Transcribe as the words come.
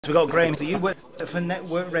So we've got Graham, so you work for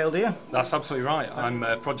Network Rail, do you? That's absolutely right. I'm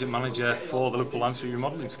a project manager for the Liverpool Lime Street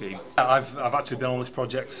remodelling scheme. I've actually been on this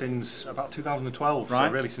project since about 2012, right.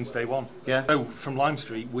 So really since day one. Yeah. So from Lime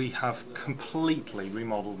Street we have completely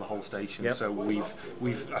remodelled the whole station. Yep. So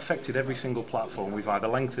we've affected every single platform. We've either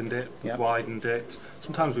lengthened it, we've yep. widened it.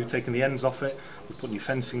 Sometimes we've taken the ends off it. We've put new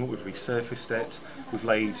fencing up. We've resurfaced it. We've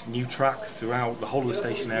laid new track throughout the whole of the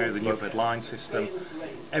station area. The new overhead line system.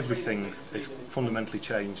 Everything is fundamentally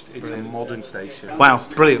changed. It's brilliant. A modern station. Wow,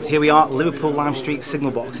 brilliant. Here we are, Liverpool Lime Street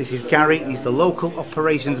signal box. This is Gary, he's the local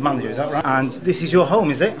operations manager, is that right? And this is your home,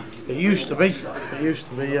 is it? It used to be. It used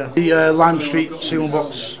to be, yeah. The Lime Street signal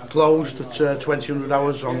box closed at 2000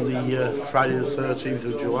 hours on the Friday the 13th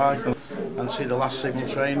of July. And see the last signal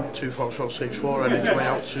train, 2 Foxtrot 64, and its way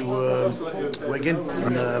out to Wigan.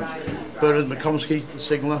 And Bernard McComsky, the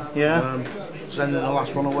signaller, sending the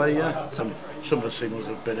last one away, yeah. Some of the signals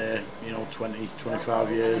have been here, 20,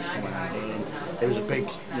 25 years. It was a big,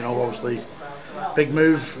 obviously, big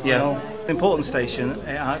move. Important station.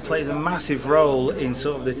 It plays a massive role in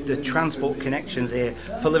sort of the transport connections here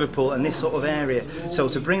for Liverpool and this sort of area. So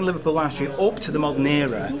to bring Liverpool Lime Street up to the modern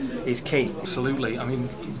era is key. Absolutely. I mean,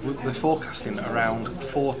 we're forecasting around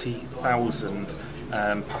 40,000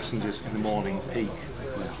 passengers in the morning peak,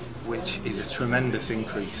 which is a tremendous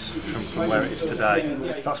increase from where it is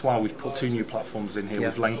today. That's why we've put 2 new platforms in here.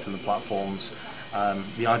 We've lengthened the platforms.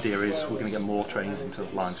 The idea is we're going to get more trains into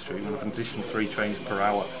Lime Street. We're going to have an additional 3 trains per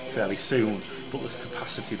hour fairly soon, but there's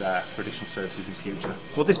capacity there for additional services in future.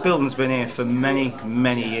 Well, this building's been here for many,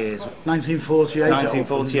 many years. 1948.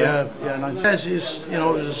 1948. It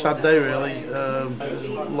was a sad day really. There's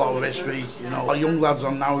a lot of history. Our young lads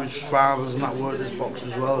on now, his fathers and that work this box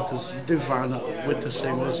as well, because you do find that with the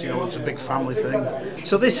signals, it's a big family thing.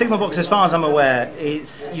 So this signal box, as far as I'm aware,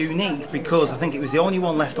 it's unique because I think it was the only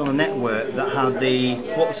one left on the network that had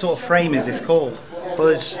what sort of frame is this called? Well,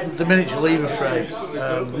 it's the miniature lever frame.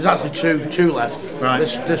 There's actually two left. Right.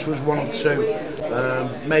 This was one of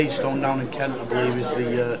 2. Maidstone down in Kent, I believe, is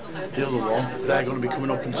the other one. They're going to be coming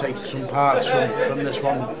up and taking some parts from this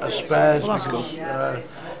one as spares. Well, that's cool.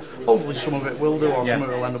 Hopefully some of it will do, or some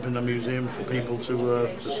of it will end up in the museum for people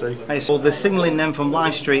to see. Hey, so the signalling then from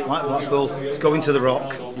Lime Street, like Blackpool, it's going to the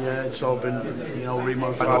Rock. Yeah, it's all been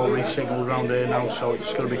remodified, all re-signalled around here now, so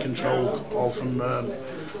it's going to be controlled all from the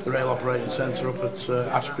rail operating centre up at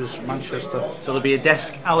Ashby's, Manchester. So there'll be a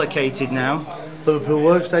desk allocated now. Liverpool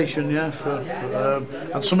workstation,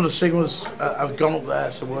 and some of the signals have gone up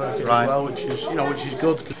there to work as well, which is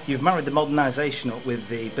good. You've married the modernisation up with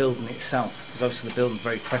the building itself, because obviously the building's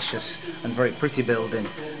very precious and very pretty building,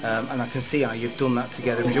 and I can see how you've done that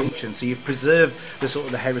together in conjunction. So you've preserved the sort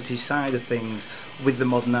of the heritage side of things with the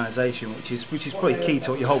modernisation, which is probably key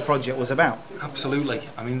to what your whole project was about. Absolutely.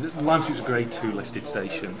 I mean, Lime Street's a Grade 2 listed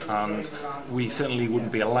station, and we certainly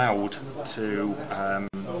wouldn't be allowed to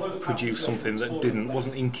produce something that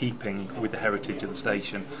wasn't in keeping with the heritage of the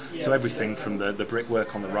station. So everything from the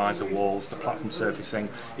brickwork on the riser walls, the platform surfacing,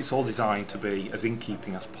 it's all designed to be as in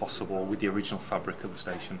keeping as possible with the original fabric of the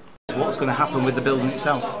station. What's going to happen with the building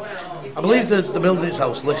itself? I believe the building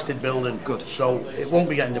itself's listed building. Good. So it won't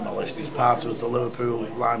be getting demolished. It's part of the Liverpool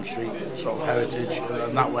Lime Street sort of heritage,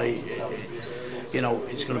 and that way,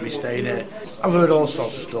 it's going to be staying here. I've heard all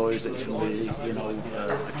sorts of stories that it's going to be,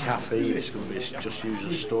 a cafe. It's going to be just used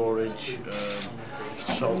as storage.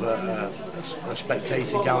 Sort of a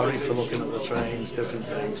spectator gallery for looking at the trains, different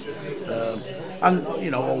things,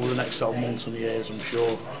 and over the next sort of months and years, I'm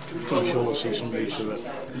sure we'll see some use of it.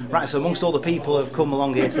 Right, so amongst all the people who have come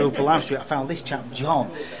along here to Liverpool Lime Street, I found this chap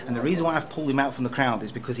John, and the reason why I've pulled him out from the crowd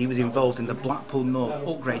is because he was involved in the Blackpool North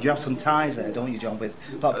upgrade. You have some ties there, don't you, John, with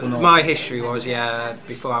Blackpool North? My history was,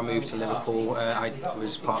 before I moved to Liverpool, I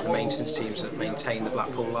was part of the maintenance teams that maintained the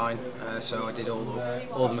Blackpool line, so I did all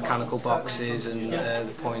the mechanical boxes and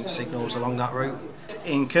the point signals along that route.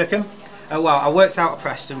 In Kirkham? Well, I worked out at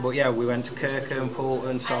Preston, but we went to Kirkham,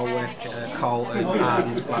 Poulton, Solwick, Colton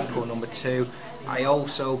and Blackpool number 2. I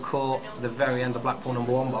also caught the very end of Blackpool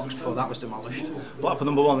number 1 box before that was demolished. Blackpool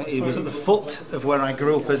number 1, it was at the foot of where I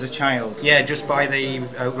grew up as a child. Yeah, just by the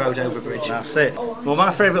road over bridge. That's it. Well,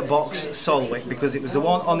 my favourite box, Solwick, because it was the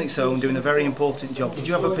one on its own doing a very important job. Did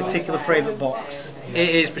you have a particular favourite box? It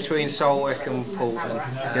is between Solwick and Poulton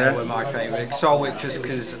were my favourite. Solwick just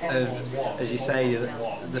because, as you say,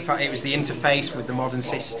 the fact it was the interface with the modern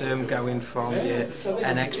system, going from your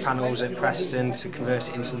NX panels at Preston to convert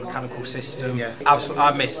it into the mechanical system. Yeah. Absolutely,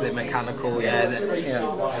 I miss the mechanical.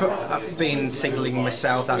 Being signalling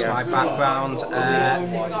myself, that's my background.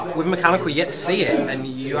 With mechanical, you get to see it, and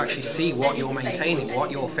you actually see what you're maintaining,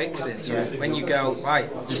 what you're fixing. So when you go right,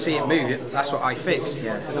 you see it move. That's what I fix.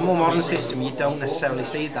 With the more modern system, you don't necessarily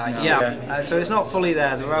see that. So it's not fully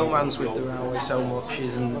there. The romance with the railway so much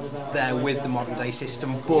isn't there with the modern day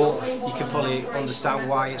system, but you can fully understand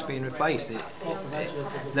why it's being replaced.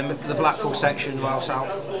 The Blackpool section, whilst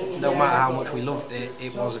no matter how much we loved it,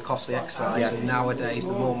 it was a costly exercise. And nowadays,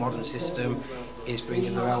 the more modern system is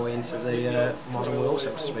bringing the railway into the modern world,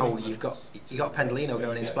 so to speak. Oh, you got Pendolino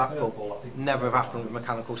going into Blackpool. Never have happened with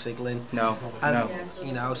mechanical signalling.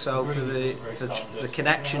 You know, so for the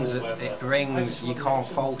connections that it brings, you can't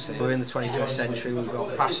fault it. We're in the 21st century. We've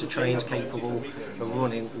got faster trains capable of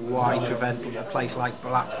running. Why prevent a place like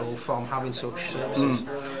Blackpool from having such services?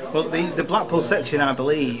 Well, the Blackpool section, I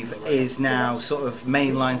believe, is now sort of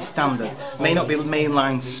mainline standard. May not be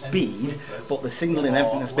mainline speed, but the signalling,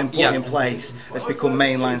 everything that's been put in place has become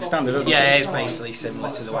mainline standard, hasn't it? Yeah, it's basically similar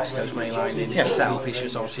to the West Coast Main Line in itself. It's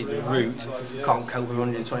just obviously the route can't cope with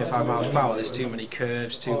 125 miles per hour. There's too many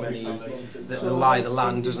curves, too many. The lie of the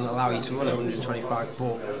land doesn't allow you to run at 125.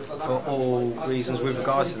 But for all reasons with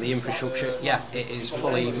regards to the infrastructure, it is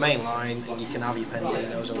fully mainline, and you can have your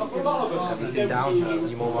Pendolinos and everything down,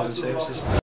 your more modern services.